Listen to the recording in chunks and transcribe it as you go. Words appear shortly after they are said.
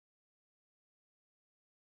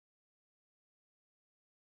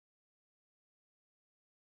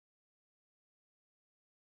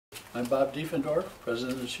I'm Bob Diefendorf,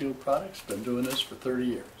 president of Shield Products. Been doing this for 30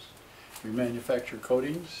 years. We manufacture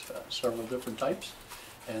coatings, several different types,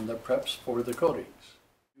 and the preps for the coatings.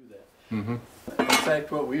 Do that. In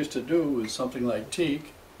fact, what we used to do was something like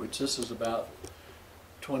Teak, which this is about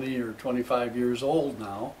 20 or 25 years old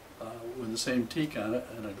now, with the same teak on it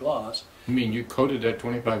and a gloss. You mean you coated that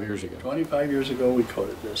 25 years ago? 25 years ago we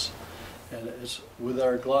coated this, and it's with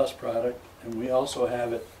our gloss product, and we also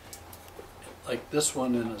have it like this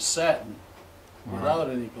one in a satin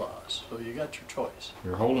without any gloss, so you got your choice.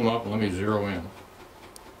 Here, hold them up and let me zero in.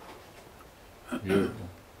 Beautiful.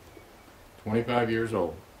 25 years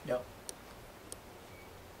old. Yep.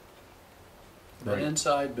 Right. Been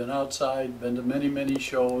inside, been outside, been to many, many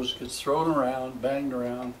shows, gets thrown around, banged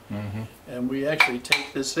around, and we actually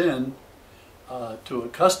take this in to a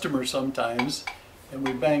customer sometimes, and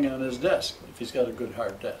we bang on his desk if he's got a good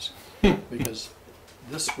hard desk, because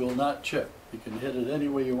this will not chip. You can hit it any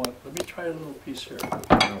way you want. Let me try a little piece here. Oh,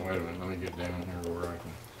 wait a minute. Let me get down here where I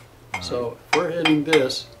can. So if we're hitting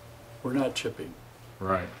this, we're not chipping.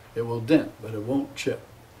 Right. It will dent, but it won't chip.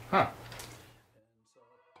 Huh.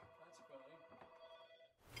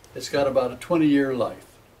 It's got about a 20-year life.